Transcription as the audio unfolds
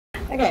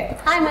Okay.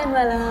 Hi,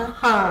 Manuela.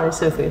 Hi,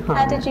 Sufi. Hi.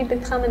 How did you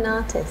become an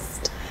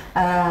artist?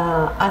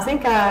 I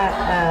think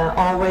I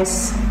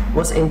always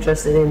was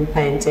interested in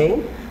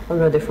painting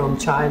already from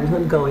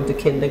childhood, going to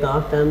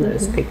kindergarten.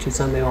 There's pictures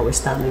of me always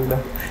standing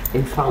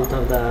in front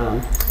of the,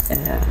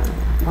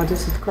 what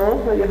is it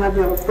called, where you have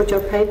put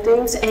your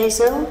paintings,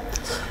 easel,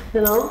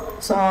 you know.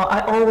 So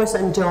I always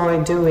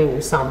enjoyed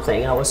doing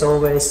something. I was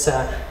always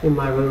in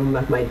my room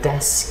at my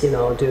desk, you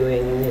know,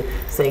 doing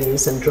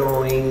things and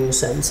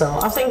drawings, and so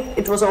I think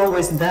it was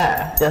always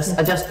there.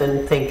 I just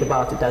didn't think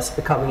about it as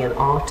becoming an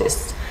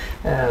artist.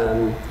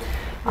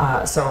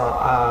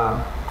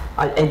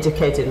 I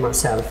educated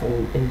myself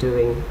in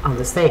doing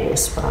other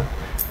things, but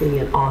being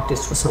an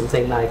artist was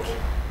something like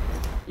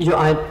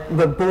I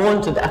were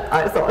born to that,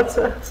 I thought.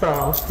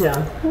 So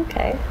yeah.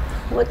 Okay.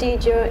 What do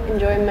you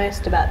enjoy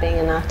most about being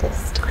an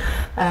artist?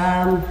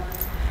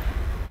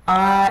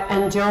 I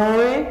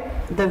enjoy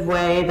the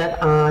way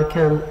that I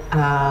can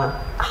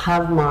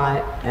have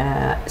my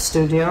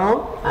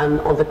studio and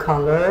all the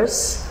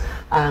colors,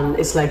 and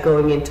it's like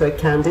going into a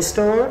candy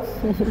store.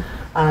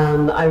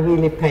 And I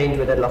really paint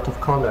with a lot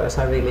of colors.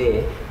 I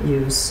really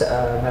use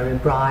very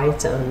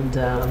bright and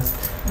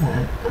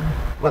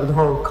well, the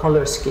whole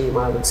color scheme,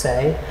 I would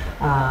say.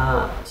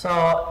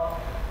 So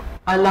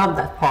I love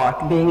that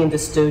part, being in the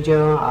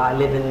studio. I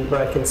live and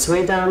work in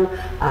Sweden,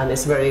 and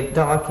it's very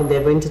dark in the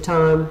winter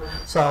time.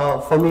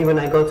 So for me, when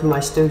I go to my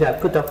studio, I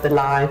put up the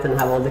light and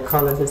have all the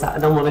colors inside. I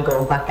don't want to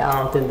go back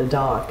out in the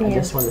dark. Yeah. I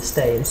just want to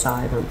stay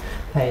inside and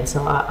paint.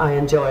 So I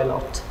enjoy a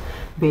lot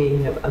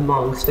being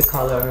amongst the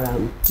color,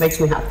 and makes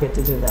me happy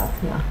to do that.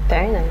 Yeah.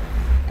 Very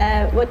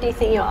nice. What do you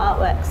think your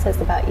artwork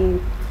says about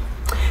you?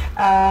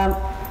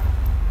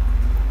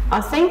 I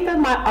think that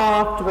my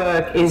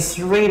artwork is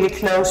really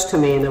close to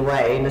me in a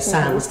way, in a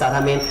sense that,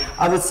 I mean,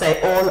 I would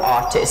say all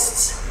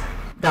artists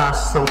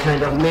does some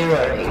kind of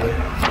mirroring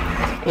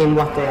in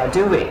what they are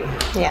doing.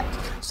 Yeah.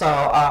 So,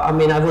 I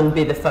mean, I wouldn't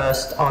be the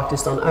first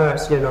artist on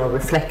earth, you know,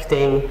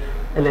 reflecting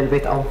a little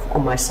bit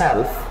on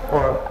myself,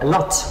 or a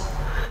lot.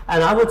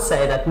 And I would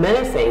say that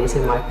many things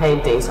in my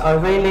paintings are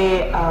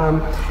really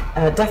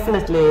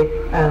definitely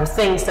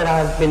things that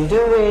I've been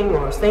doing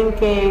or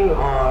thinking,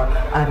 or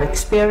I've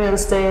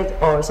experienced it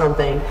or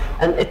something,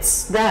 and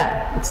it's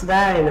there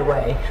in a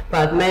way,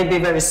 but maybe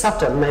very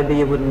subtle, maybe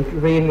you wouldn't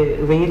really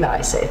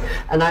realize it.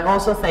 And I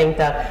also think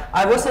that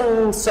I was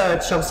in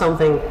search of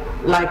something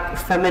like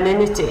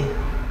femininity.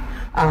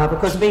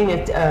 Because being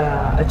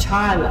a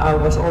child, I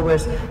was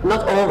always,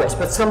 not always,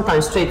 but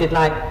sometimes treated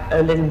like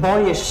a little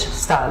boyish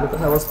style,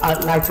 because I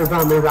like to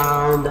run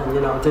around and, you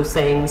know, do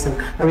things, and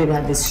I really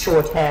had this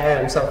short hair,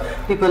 and so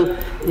people,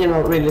 you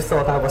know, really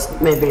thought I was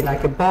maybe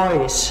like a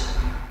boyish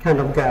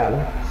kind of girl.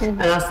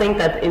 And I think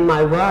that in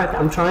my work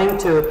I'm trying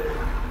to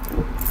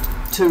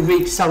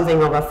reach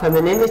something of a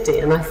femininity,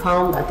 and I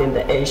found that in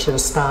the Asian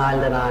style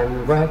that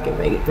I'm working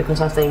with,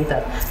 because I think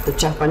that the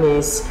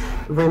Japanese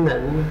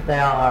women,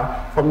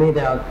 for me,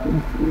 they are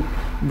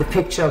the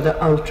picture of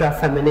the ultra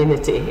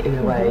femininity in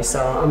a way.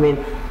 So I mean,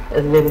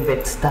 a little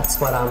bit, that's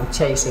what I'm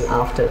chasing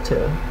after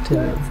to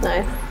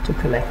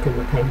collect in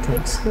the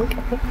paintings.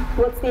 Okay.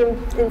 What's the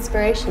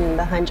inspiration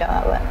behind your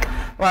artwork?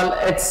 Well,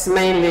 it's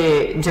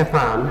mainly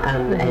Japan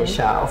and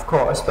Asia, of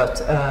course,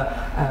 but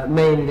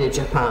mainly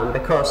Japan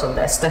because of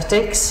the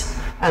aesthetics.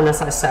 And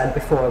as I said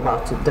before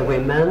about the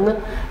women,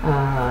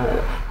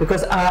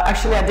 because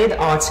actually I did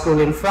art school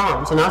in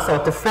France, and I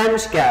thought the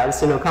French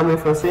girls, you know, coming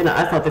from Sweden,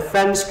 I thought the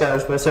French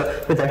girls were so,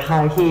 with their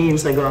high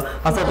heels, I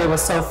thought they were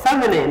so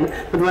feminine.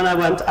 But when I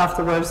went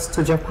afterwards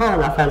to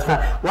Japan, I felt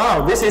like,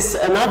 wow, this is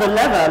another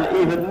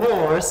level, even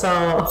more.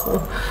 So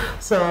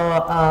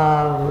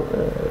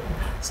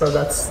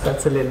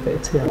that's a little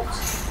bit, yeah.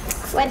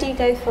 Where do you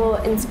go for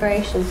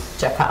inspiration?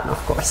 Japan,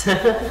 of course.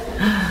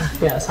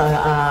 Yes,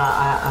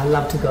 I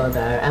love to go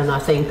there, and I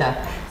think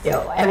that, you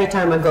know, every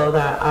time I go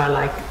there,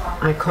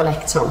 I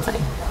collect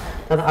something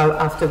that I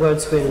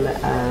afterwards will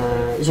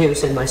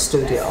use in my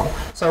studio.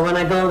 So when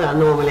I go there,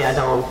 normally I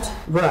don't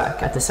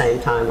work at the same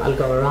time. I'll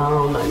go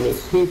around, I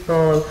meet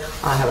people,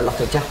 I have a lot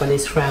of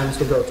Japanese friends,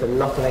 we go to a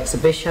lot of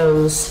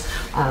exhibitions,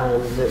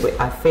 and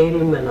I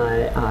film and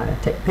I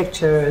take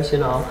pictures, you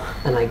know,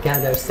 and I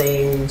gather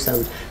things,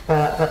 and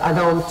but I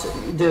don't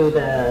do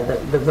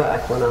the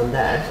work when I'm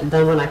there. And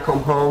then when I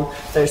come home,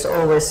 there's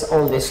always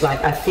all this,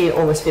 like, I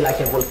always feel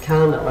like a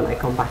volcano when I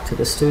come back to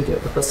the studio,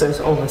 because there's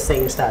always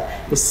things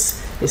that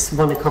is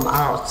want to come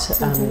out,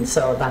 and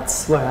so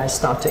that's where I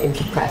start to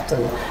interpret,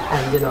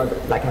 and you know,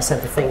 like I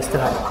said, the things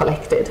that I've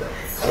collected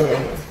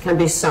can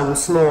be some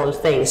small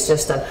things,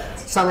 just that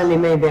suddenly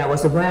maybe I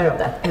was aware of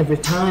that every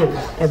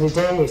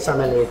day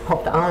suddenly it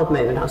popped out,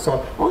 maybe, and I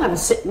thought, oh,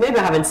 maybe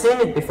I haven't seen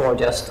it before,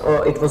 just,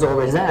 or it was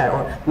always there,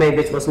 or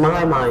maybe it was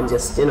my mind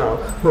just, you know,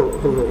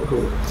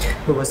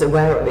 who was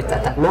aware of it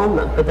at that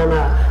moment. But then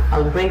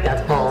I'll bring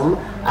that home,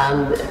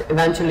 and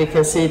eventually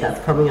can see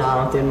that coming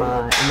out in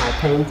my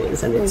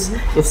paintings, and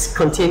it's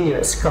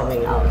continuous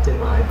coming out in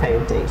my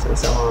paintings and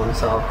so on.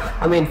 So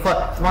I mean,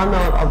 one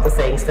of the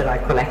things that I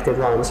collected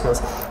once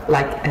was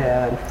like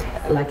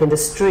like in the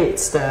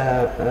streets,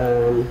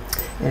 the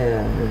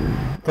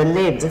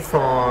lid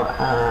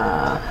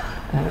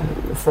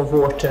for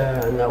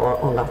water and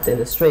all that in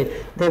the street,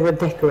 they were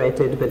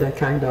decorated with a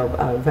kind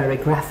of very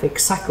graphic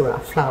sakura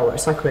flower.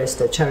 Sakura is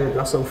the cherry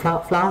blossom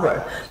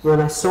flower. When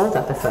I saw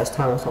that the first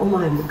time, I was, oh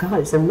my God,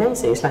 it's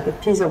amazing. It's like a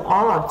piece of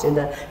art in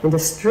the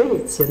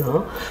streets, you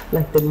know,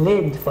 like the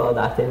lid for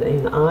that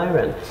in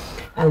iron.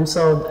 And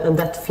so, and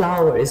that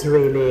flower is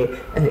really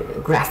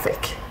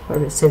graphic,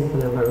 very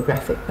simple and very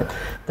graphic. But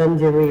then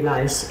you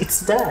realize it's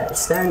there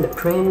in the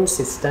prints,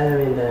 it's there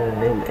in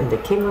the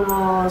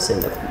kimonos,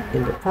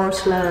 in the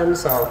porcelain.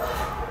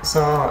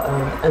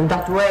 And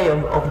that way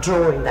of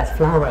drawing that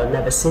flower, I'd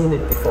never seen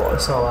it before.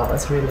 So I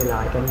was really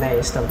like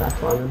amazed of that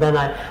one. And then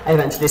I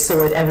eventually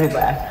saw it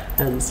everywhere,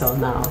 and so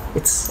now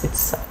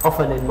it's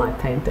often in my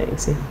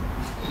paintings. Yeah.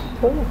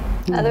 Cool.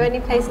 Are there any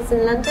places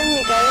in London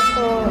you go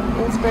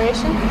for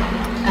inspiration?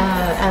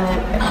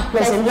 And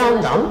place in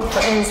London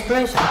for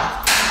inspiration.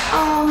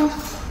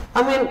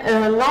 I mean,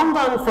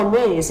 London for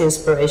me is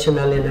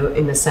inspirational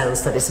in a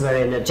sense that it's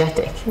very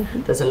energetic.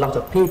 Mm-hmm. There's a lot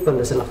of people,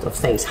 there's a lot of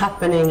things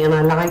happening, and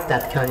I like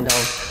that kind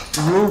of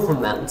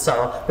movement.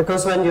 So,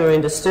 because when you're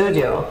in the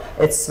studio,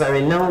 it's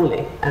very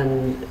lonely,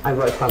 and I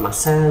work by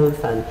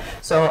myself, and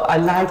so I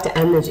like the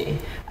energy,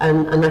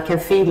 and I can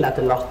feel that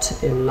a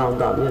lot in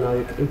London. You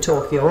know, in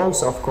Tokyo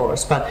also, of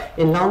course, but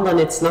in London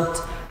it's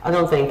not. I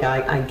don't think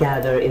I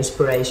gather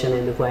inspiration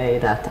in the way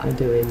that I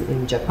do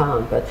in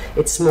Japan, but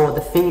it's more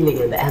the feeling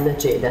and the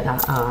energy that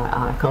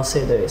I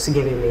consider is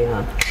giving me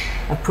a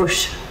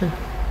push.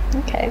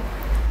 Okay.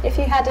 If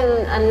you had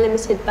an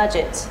unlimited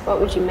budget, what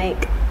would you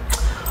make?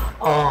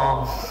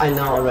 Oh, I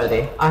know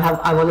already.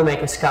 I want to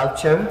make a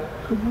sculpture,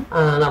 mm-hmm.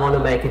 and I want to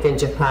make it in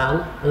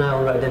Japan, and I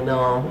already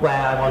know where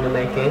I want to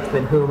make it,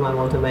 with whom I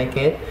want to make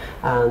it,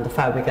 and the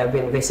fabric I've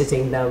been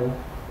visiting them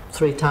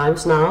 3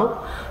 times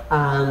now,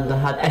 and I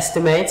had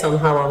estimates on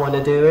how I want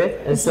to do it.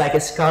 It's like a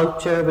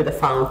sculpture with a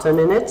fountain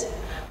in it,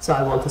 so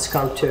I want the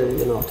sculpture,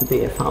 you know, to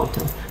be a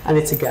fountain, and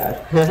it's a girl.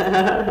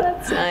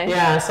 That's nice.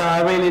 Yeah, so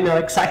I really know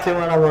exactly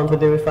what I want to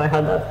do. If I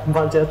had that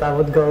budget, I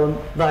would go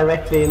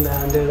directly in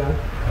there and do that.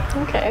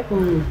 Okay.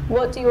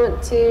 What do you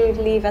want to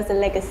leave as a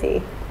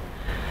legacy?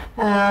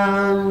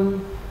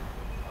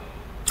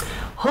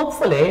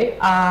 Hopefully,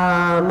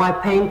 my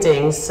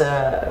paintings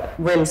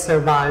will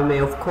survive me,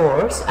 of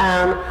course,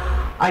 and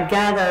I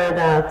gather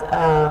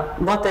that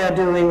what they are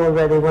doing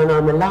already when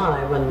I'm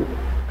alive, and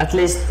at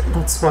least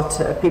that's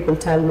what people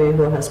tell me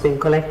who has been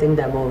collecting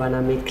them, or when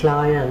I meet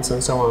clients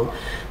and so on,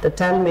 they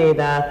tell me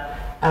that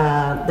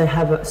they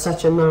have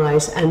such a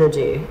nice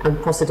energy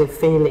and positive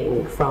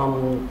feeling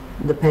from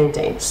the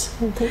paintings.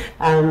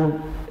 Mm-hmm.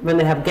 And when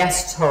they have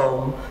guests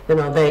home, you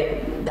know,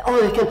 they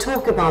can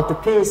talk about the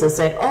piece and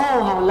say,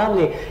 oh, how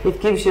lovely, it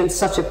gives you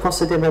such a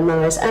positive and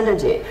nice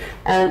energy.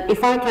 And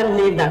if I can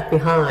leave that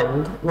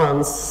behind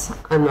once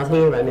I'm not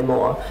here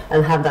anymore,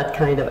 and have that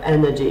kind of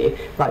energy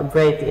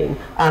vibrating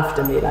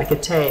after me like a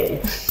tail,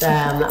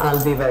 then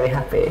I'll be very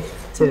happy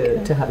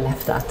to have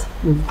left that.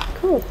 Mm.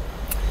 Cool.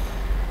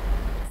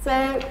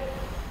 So,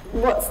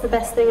 what's the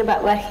best thing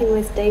about working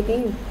with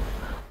Debut?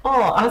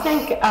 Oh, I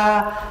think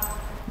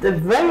the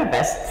very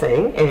best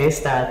thing is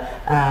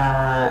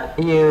that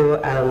you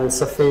and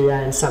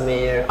Sufiyeh and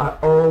Samir are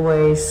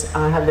always,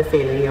 I have the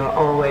feeling you're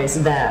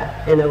always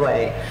there in a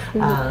way.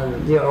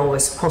 Mm-hmm. You're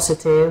always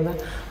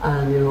positive,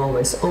 and you're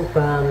always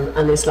open,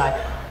 and it's like,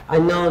 I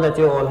know that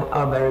you all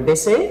are very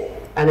busy,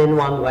 and in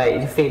one way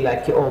you feel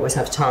like you always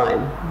have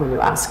time when you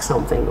ask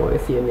something, or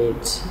if you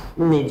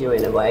need you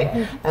in a way.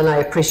 Mm-hmm. And I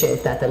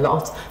appreciate that a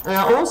lot. And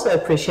I also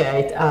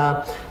appreciate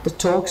the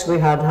talks we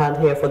had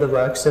here for the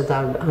works that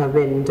I've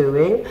been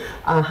doing.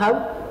 I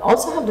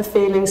also have the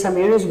feeling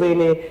Samir is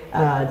really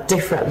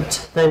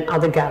different than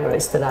other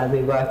galleries that I've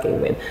been working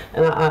with.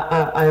 And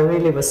I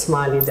really was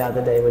smiling the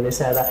other day when they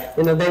said that,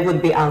 you know, they would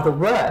be out of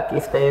work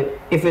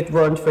if it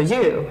weren't for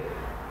you.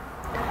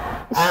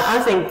 I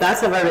think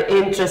that's a very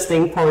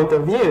interesting point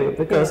of view,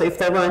 because if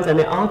there weren't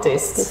any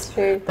artists,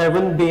 there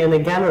wouldn't be any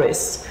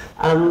galleries.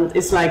 And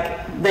it's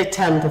like they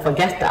tend to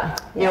forget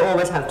that. You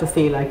always have to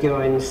feel like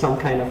you're in some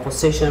kind of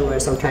position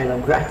with some kind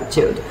of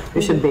gratitude.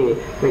 You should be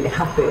really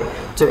happy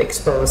to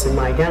expose in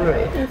my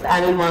gallery.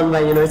 And in one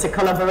way, you know, it's a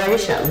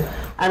collaboration.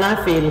 And I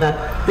feel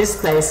that this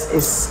place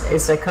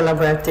is a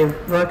collaborative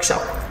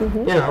workshop.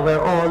 Mm-hmm. You know,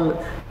 we're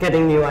all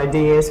getting new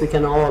ideas, we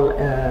can all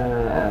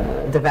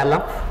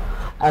develop.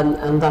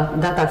 And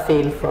that I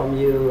feel from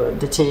you,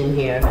 the team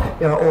here,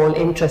 you're all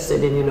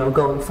interested in, you know,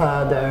 going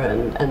further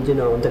and you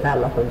know,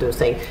 develop and do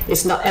things.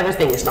 It's not,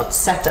 everything is not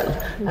settled.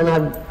 Mm-hmm.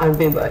 And I've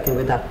been working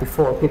with that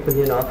before. People,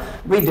 you know,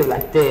 we do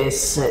like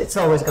this. It's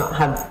always going to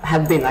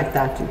have been like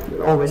that.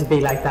 Always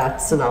be like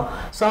that. So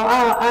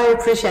I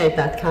appreciate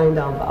that kind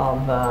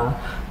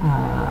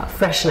of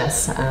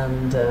freshness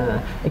and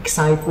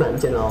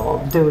excitement, you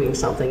know, of doing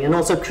something, and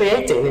also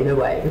creative in a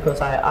way,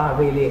 because I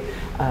really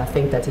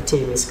think that the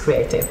team is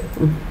creative.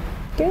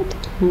 Good.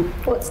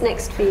 What's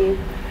next for you?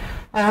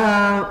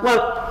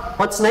 Well,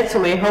 what's next for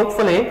me?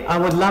 Hopefully, I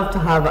would love to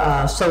have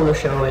a solo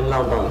show in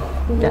London.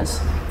 Mm-hmm.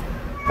 Yes.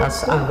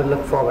 I would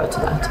look forward to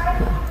that.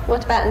 Yeah.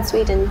 What about in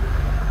Sweden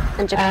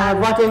and Japan?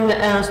 What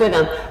in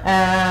Sweden?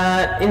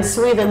 In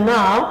Sweden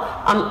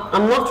now,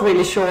 I'm not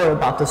really sure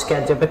about the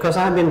schedule because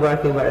I've been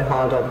working very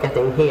hard on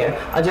getting here.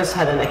 I just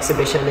had an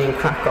exhibition in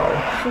Krakow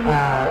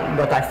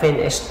that I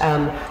finished,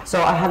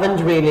 so I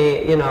haven't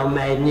really,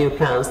 made new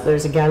plans.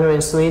 There's a gallery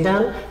in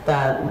Sweden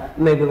that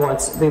maybe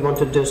we want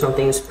to do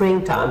something in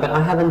springtime, but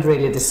I haven't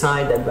really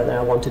decided whether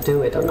I want to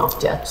do it or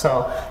not yet.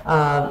 So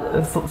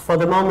for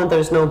the moment,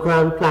 there's no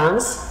grand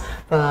plans.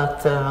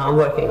 But I'm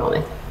working on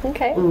it.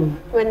 Okay.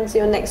 When's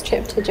your next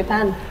trip to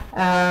Japan?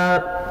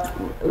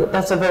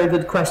 That's a very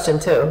good question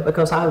too,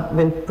 because I've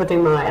been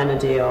putting my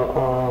energy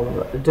of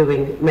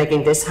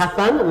making this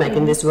happen,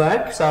 making this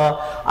work. So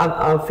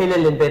I feel a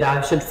little bit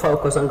I should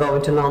focus on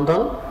going to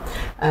London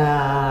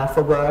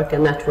for work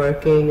and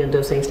networking and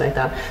do things like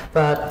that.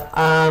 But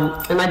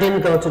and I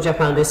didn't go to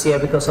Japan this year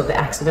because of the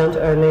accident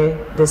early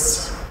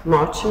this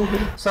March.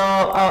 So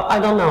I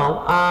don't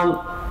know.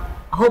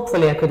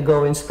 Hopefully I could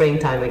go in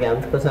springtime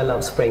again because I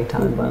love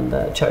springtime when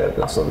the cherry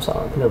blossoms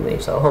are blooming.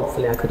 So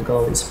hopefully I could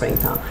go in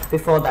springtime.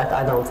 Before that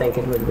I don't think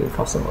it would be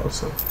possible.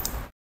 So.